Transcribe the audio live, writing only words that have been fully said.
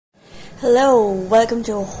Hello, welcome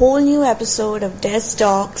to a whole new episode of Des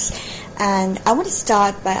Talks, and I want to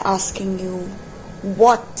start by asking you,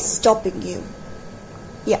 what's stopping you?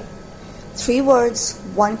 Yeah, 3 words,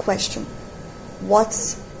 1 question.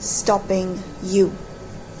 What's stopping you?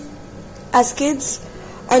 As kids,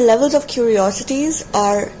 our levels of curiosities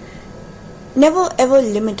are never ever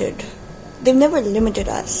limited. They've never limited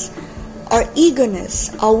us. Our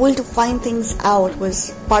eagerness, our will to find things out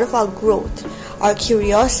was part of our growth. Our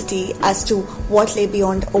curiosity as to what lay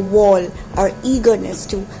beyond a wall, our eagerness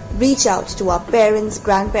to reach out to our parents,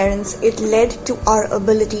 grandparents, it led to our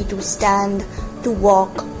ability to stand, to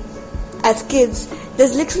walk. As kids,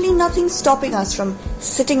 there's literally nothing stopping us from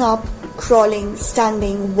sitting up, crawling,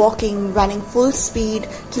 standing, walking, running full speed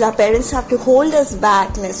till our parents have to hold us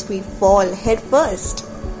back lest we fall head first.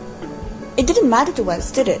 It didn't matter to us,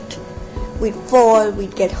 did it? We'd fall,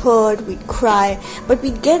 we'd get hurt, we'd cry, but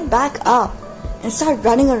we'd get back up and start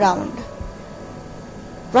running around,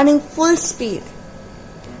 running full speed,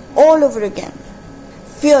 all over again,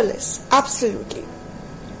 fearless, absolutely,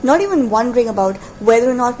 not even wondering about whether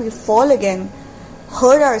or not we fall again,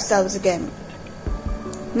 hurt ourselves again.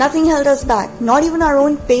 Nothing held us back, not even our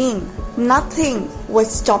own pain. Nothing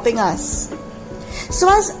was stopping us. So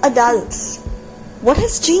as adults, what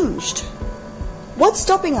has changed? What's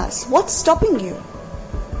stopping us? What's stopping you?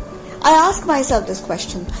 I ask myself this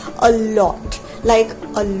question a lot. Like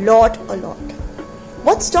a lot.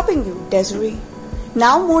 What's stopping you, Desiree?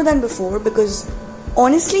 Now more than before, because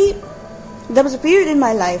honestly, there was a period in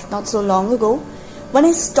my life not so long ago when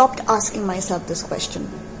I stopped asking myself this question.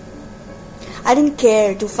 I didn't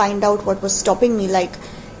care to find out what was stopping me, like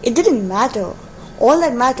it didn't matter. All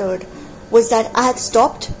that mattered was that I had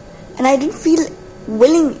stopped and I didn't feel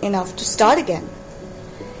willing enough to start again.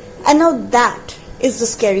 And now that is the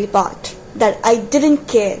scary part. That I didn't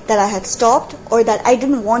care that I had stopped or that I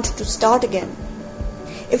didn't want to start again.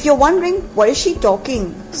 If you're wondering, what is she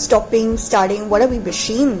talking? Stopping, starting, what are we,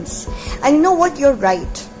 machines? And you know what, you're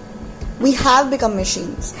right. We have become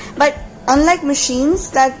machines. But unlike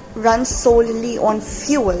machines that run solely on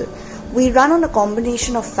fuel, we run on a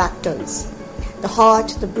combination of factors. The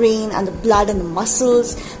heart, the brain, and the blood and the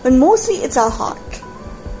muscles. But mostly it's our heart.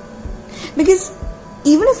 Because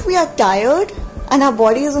even if we are tired, and our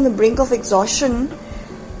body is on the brink of exhaustion,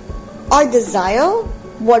 our desire,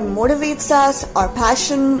 what motivates us, our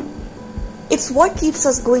passion, it's what keeps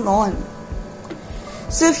us going on.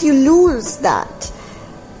 So if you lose that,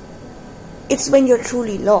 it's when you're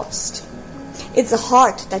truly lost. It's the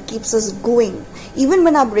heart that keeps us going, even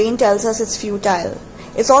when our brain tells us it's futile.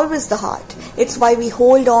 It's always the heart. It's why we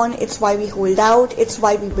hold on, it's why we hold out, it's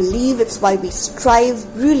why we believe, it's why we strive,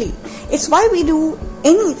 really. It's why we do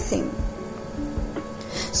anything.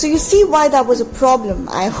 So you see why that was a problem,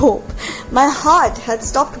 I hope. My heart had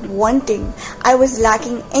stopped wanting. I was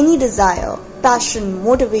lacking any desire, passion,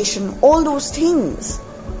 motivation, all those things.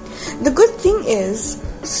 The good thing is,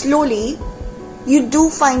 slowly, you do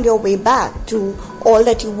find your way back to all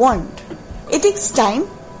that you want. It takes time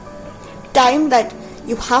that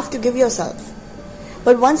you have to give yourself.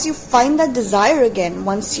 But once you find that desire again,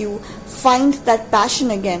 once you find that passion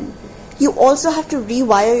again, you also have to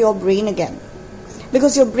rewire your brain again.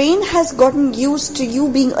 Because your brain has gotten used to you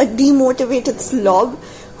being a demotivated slog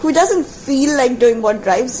who doesn't feel like doing what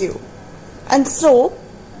drives you. And so,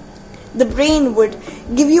 the brain would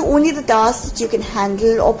give you only the tasks that you can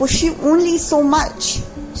handle or push you only so much.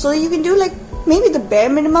 So you can do like maybe the bare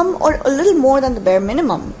minimum or a little more than the bare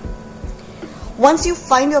minimum. Once you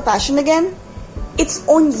find your passion again, it's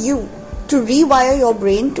on you to rewire your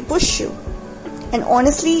brain to push you. And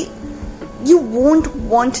honestly, you won't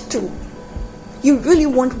want to. You really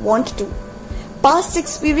won't want to. Past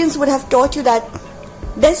experience would have taught you that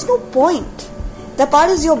there's no point. That part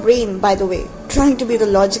is your brain, by the way, trying to be the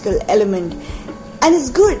logical element. And it's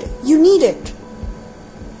good. You need it.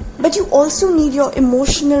 But you also need your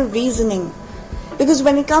emotional reasoning. Because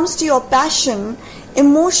when it comes to your passion,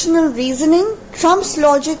 emotional reasoning trumps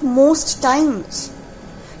logic most times.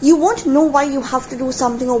 You won't know why you have to do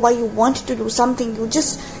something or why you want to do something. You'll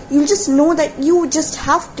just know that you just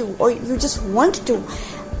have to or you just want to.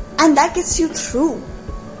 And that gets you through.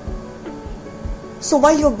 So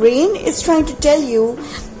while your brain is trying to tell you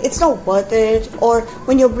it's not worth it, or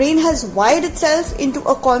when your brain has wired itself into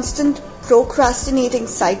a constant procrastinating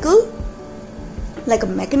cycle, like a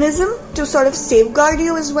mechanism to sort of safeguard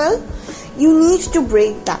you as well, you need to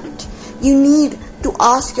break that. You need to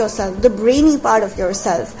ask yourself, the brainy part of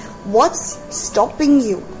yourself, what's stopping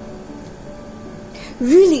you?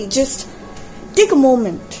 Really, just take a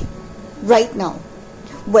moment right now,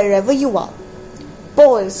 wherever you are.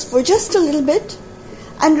 Pause for just a little bit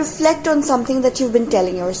and reflect on something that you've been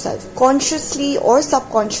telling yourself, consciously or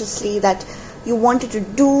subconsciously, that you wanted to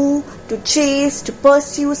do, to chase, to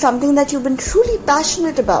pursue, something that you've been truly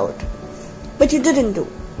passionate about, but you didn't do.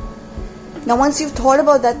 Now, once you've thought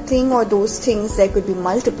about that thing or those things, there could be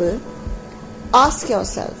multiple, ask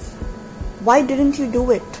yourself, why didn't you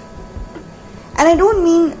do it? And I don't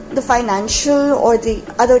mean the financial or the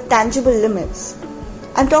other tangible limits.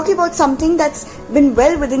 I'm talking about something that's been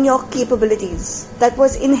well within your capabilities, that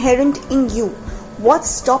was inherent in you. What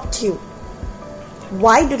stopped you?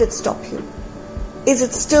 Why did it stop you? Is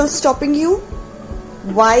it still stopping you?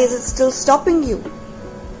 Why is it still stopping you?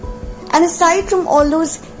 And aside from all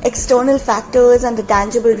those external factors and the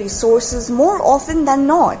tangible resources, more often than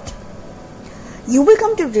not, you will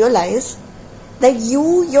come to realize that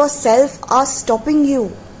you yourself are stopping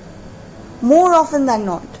you. More often than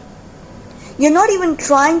not. You're not even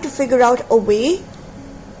trying to figure out a way,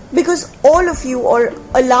 because all of you, or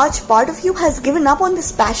a large part of you, has given up on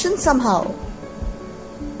this passion somehow.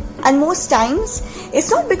 And most times,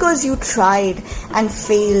 it's not because you tried and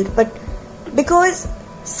failed, but because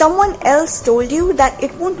someone else told you that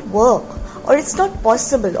it won't work, or it's not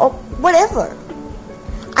possible, or whatever.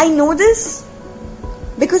 I know this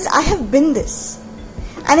because I have been this.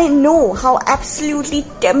 And I know how absolutely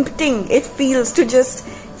tempting it feels to just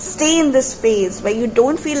stay in this phase where you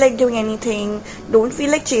don't feel like doing anything, don't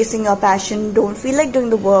feel like chasing your passion, don't feel like doing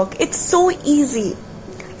the work. It's so easy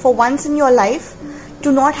for once in your life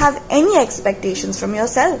to not have any expectations from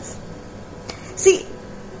yourself. See,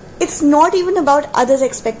 it's not even about others'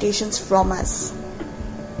 expectations from us.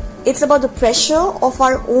 It's about the pressure of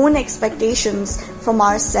our own expectations from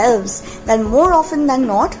ourselves that more often than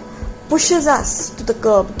not pushes us to the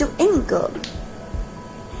curb, to any curb.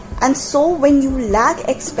 And so when you lack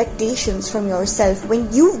expectations from yourself,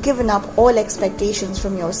 when you've given up all expectations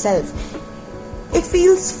from yourself, it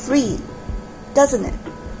feels free, doesn't it?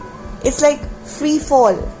 It's like free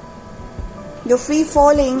fall. You're free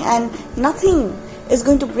falling and nothing is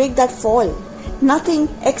going to break that fall. Nothing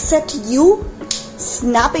except you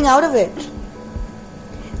snapping out of it.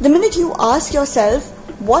 The minute you ask yourself,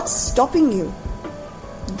 what's stopping you?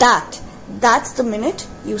 That's the minute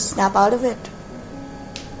you snap out of it.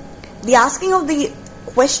 The asking of the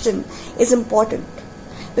question is important,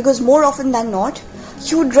 because more often than not,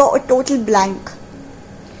 you draw a total blank.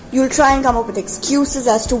 You'll try and come up with excuses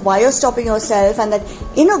as to why you're stopping yourself, and that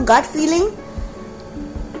inner gut feeling,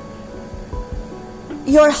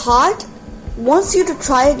 your heart wants you to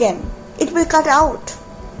try again. It will cut out.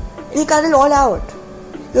 It'll cut it all out.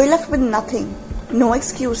 You're left with nothing. No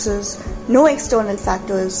excuses, no external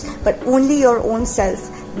factors, but only your own self.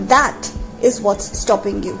 That is what's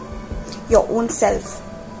stopping you. Your own self.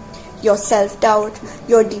 Your self-doubt,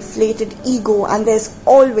 your deflated ego, and there's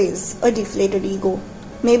always a deflated ego.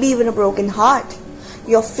 Maybe even a broken heart.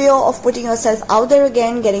 Your fear of putting yourself out there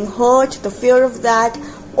again, getting hurt, the fear of that,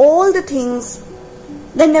 all the things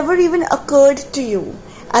that never even occurred to you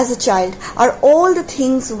as a child are all the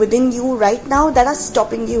things within you right now that are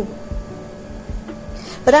stopping you.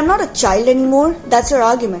 But I'm not a child anymore. That's your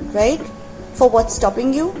argument, right? For what's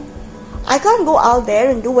stopping you? I can't go out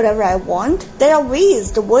there and do whatever I want. There are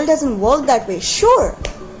ways. The world doesn't work that way. Sure.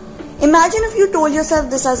 Imagine if you told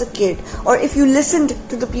yourself this as a kid, or if you listened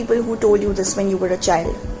to the people who told you this when you were a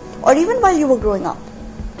child, or even while you were growing up.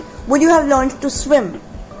 Would you have learned to swim,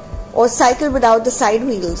 or cycle without the side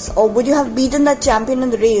wheels, or would you have beaten that champion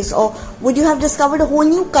in the race, or would you have discovered a whole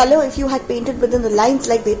new color if you had painted within the lines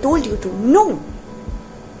like they told you to? No.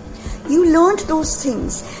 You learned those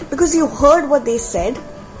things because you heard what they said,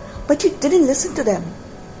 but you didn't listen to them.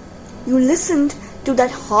 You listened to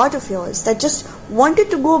that heart of yours that just wanted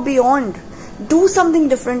to go beyond, do something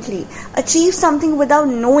differently, achieve something without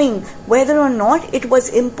knowing whether or not it was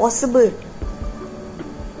impossible.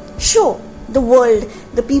 Sure, the world,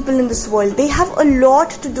 the people in this world, they have a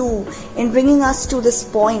lot to do in bringing us to this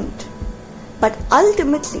point. But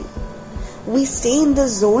ultimately, we stay in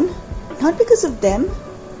this zone not because of them,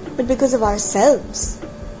 but because of ourselves.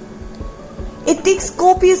 It takes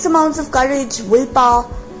copious amounts of courage,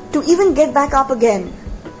 willpower, to even get back up again.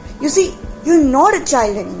 You see, you're not a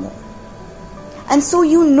child anymore. And so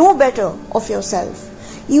you know better of yourself.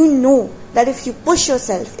 You know that if you push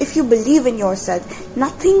yourself, if you believe in yourself,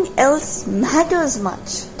 nothing else matters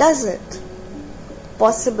much, does it?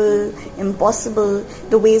 Possible, impossible,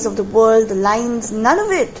 the ways of the world, the lines, none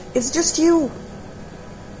of it. It's just you.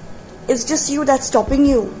 It's just you that's stopping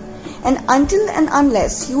you. And until and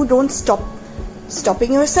unless you don't stop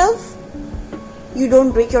stopping yourself, you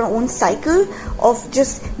don't break your own cycle of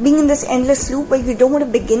just being in this endless loop where you don't want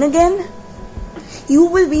to begin again, you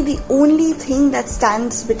will be the only thing that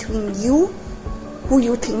stands between you, who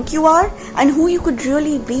you think you are, and who you could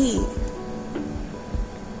really be.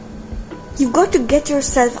 You've got to get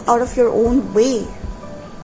yourself out of your own way.